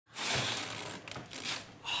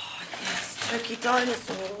Lucky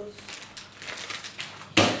dinosaurs.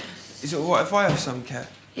 Is it alright if I have some, Kat?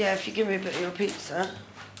 Yeah, if you give me a bit of your pizza.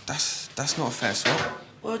 That's not a fair swap.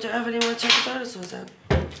 Well, don't have anyone check the dinosaurs then.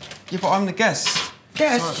 Yeah, but I'm the guest.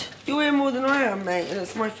 Guest? You're here more than I am, mate, and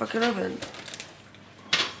it's my fucking oven.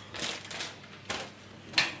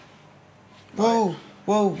 Whoa,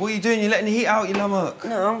 whoa, what are you doing? You're letting the heat out, you lummock.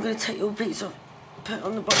 No, I'm going to take your pizza, put it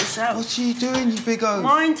on the bottom shelf. What are you doing, you big O?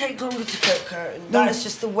 Mine takes longer to cook, Curtin. No. That is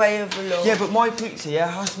just the way of the law. Yeah, but my pizza,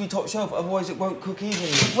 has to be top shelf, otherwise it won't cook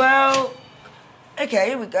evenly. Well, OK,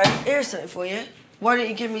 here we go. Here's something for you. Why don't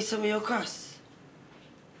you give me some of your crusts?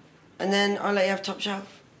 And then I'll let you have top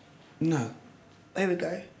shelf. No. Here we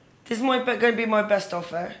go. This is going to be my best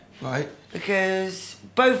offer. Right. Because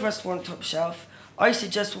both of us want top shelf. I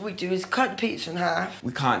suggest what we do is cut the pizza in half.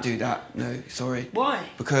 We can't do that, no, sorry. Why?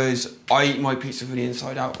 Because I eat my pizza from the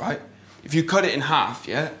inside out, right? If you cut it in half,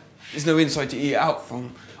 there's no inside to eat it out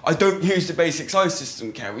from. I don't use the basic size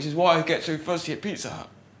system, Kerry, which is why I get so fussy at Pizza Hut.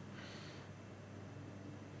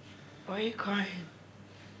 Why are you crying?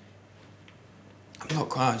 I'm not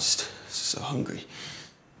crying, I'm just so hungry.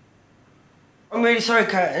 I'm really sorry,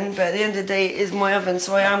 Curtin, but at the end of the day, it is my oven,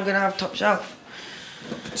 so I am going to have top shelf.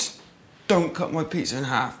 Just don't cut my pizza in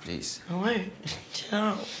half, please. I won't. Chill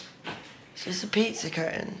out. It's just a pizza,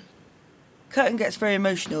 Curtin. Curtin gets very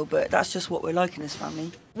emotional, but that's just what we're like in this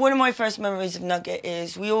family. One of my first memories of Nugget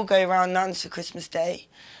is we all go around Nan's for Christmas Day,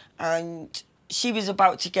 and she was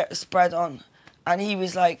about to get the spread on. And he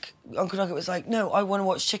was like, Uncle Nugget was like, no, I want to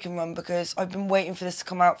watch Chicken Run because I've been waiting for this to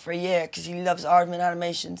come out for a year because he loves Aardman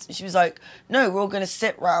animations. And she was like, no, we're all going to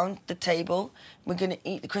sit round the table. We're going to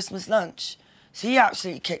eat the Christmas lunch. So he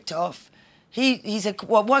absolutely kicked off. He said,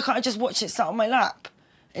 well, why can't I just watch it sat on my lap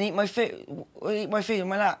and eat my food on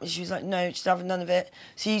my lap? And she was like, no, she's having none of it.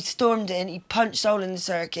 So he stormed in, he punched hole in the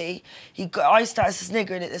turkey. I started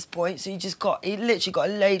sniggering at this point, so he literally got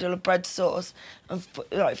a ladle of bread sauce and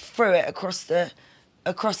like threw it across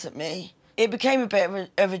at me. It became a bit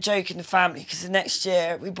of a joke in the family because the next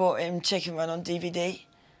year we bought him Chicken Run on DVD.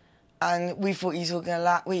 And we thought he was going to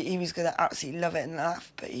laugh. He was going to absolutely love it and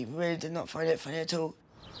laugh, but he really did not find it funny at all.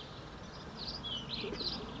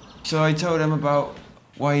 So I told him about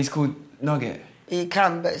why he's called Nugget. You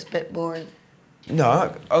can, but it's a bit boring.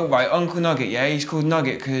 No, oh right, Uncle Nugget, he's called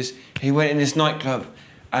Nugget because he went in this nightclub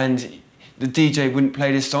and the DJ wouldn't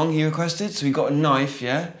play this song he requested, so he got a knife,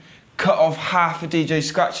 cut off half a DJ's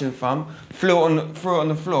scratching thumb, threw it on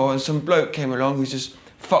the floor, and some bloke came along who's just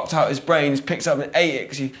fucked out his brains, picked it up and ate it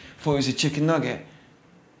because he thought it was a chicken nugget.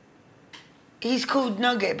 He's called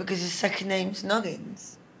Nugget because his second name's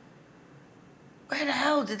Nuggins. Where the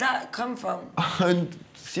hell did that come from?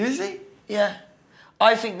 Seriously? Yeah.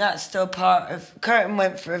 I think that's still part of... Curtin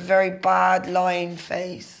went for a very bad lying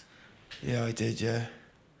phase. Yeah, I did,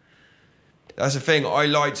 That's the thing, I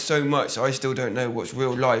lied so much, I still don't know what's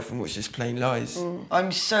real life and what's just plain lies.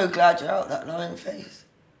 I'm so glad you're out that lying phase.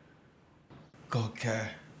 God,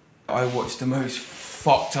 care. I watched the most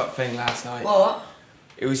fucked up thing last night. What?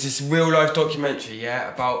 It was this real-life documentary,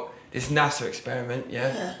 about this NASA experiment,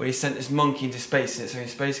 where he sent this monkey into space in its own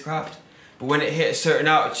spacecraft. But when it hit a certain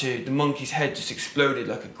altitude, the monkey's head just exploded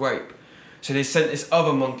like a grape. So they sent this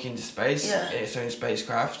other monkey into space in its own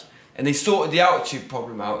spacecraft, and they sorted the altitude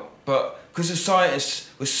problem out. But because the scientists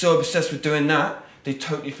were so obsessed with doing that, they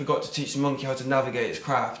totally forgot to teach the monkey how to navigate its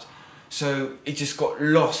craft. So it just got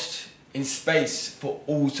lost in space for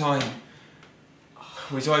all time.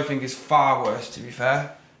 Which I think is far worse, to be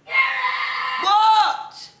fair.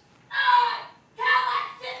 What?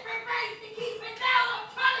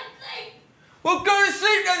 Well, go to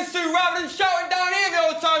sleep then, Sue, rather than shouting down here the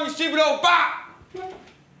whole time, you stupid old bat! Gary,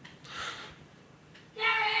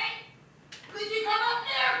 could you come up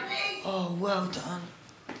there, please? Oh, well done.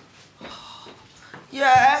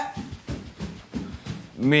 Yeah?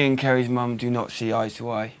 Me and Kerry's mum do not see eye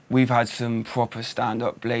to eye. We've had some proper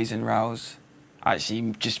stand-up blazing rows.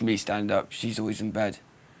 Actually, just me stand up, she's always in bed.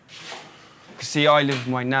 See, I live with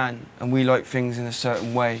my nan, and we like things in a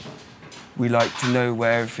certain way. We like to know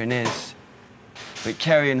where everything is. But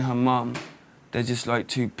Kerry and her mum, they're just like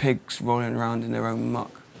two pigs rolling around in their own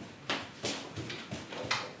muck.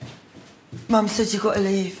 Mum said you got to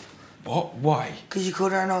leave. What? Why? Because you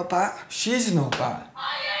called her an old bat. She is an old bat.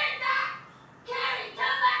 I heard that! Gary, tell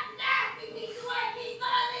that nasty piece of work he's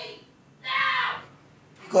gonna leave! Now!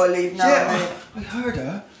 You got to leave now, mate. I heard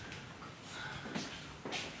her.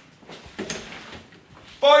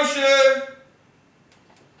 Bye, Sue!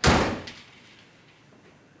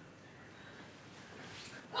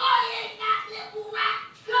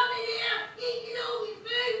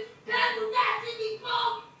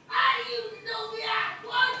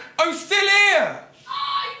 I'm still here!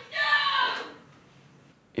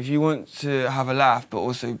 you want to have a laugh but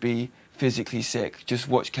also be physically sick, just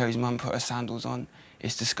watch Kerry's mum put her sandals on.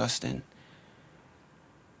 It's disgusting.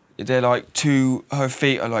 They're like her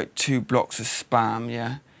feet are like 2 blocks of spam,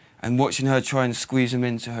 yeah? And watching her try and squeeze them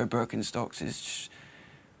into her Birkenstocks is just...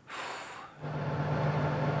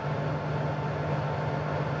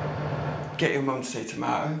 Get your mum to say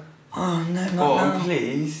tomato. Oh, no, not now. now.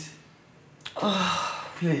 Please. Oh,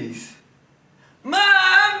 please.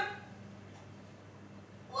 Mum!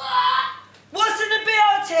 What? What's in the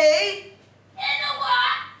BLT? In a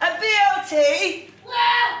what? A BLT?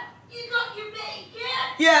 Well, you got your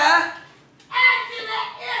bacon. Yeah. And your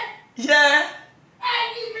lettuce. Yeah.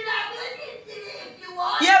 And you can have onions in it if you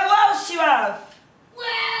want. Yeah, what else you have?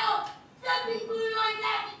 Well, some people like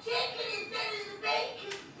having chicken instead of the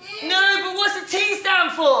bacon, see? No, but what's the T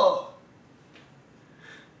stand for?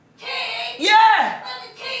 Tea? Yeah. Well,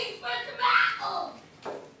 the tea's for tomato.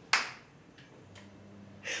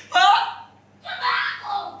 What?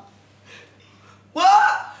 Tomato.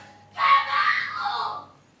 What? Tomato.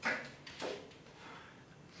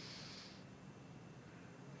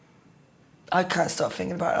 I can't stop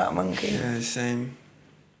thinking about that monkey. Yeah, same.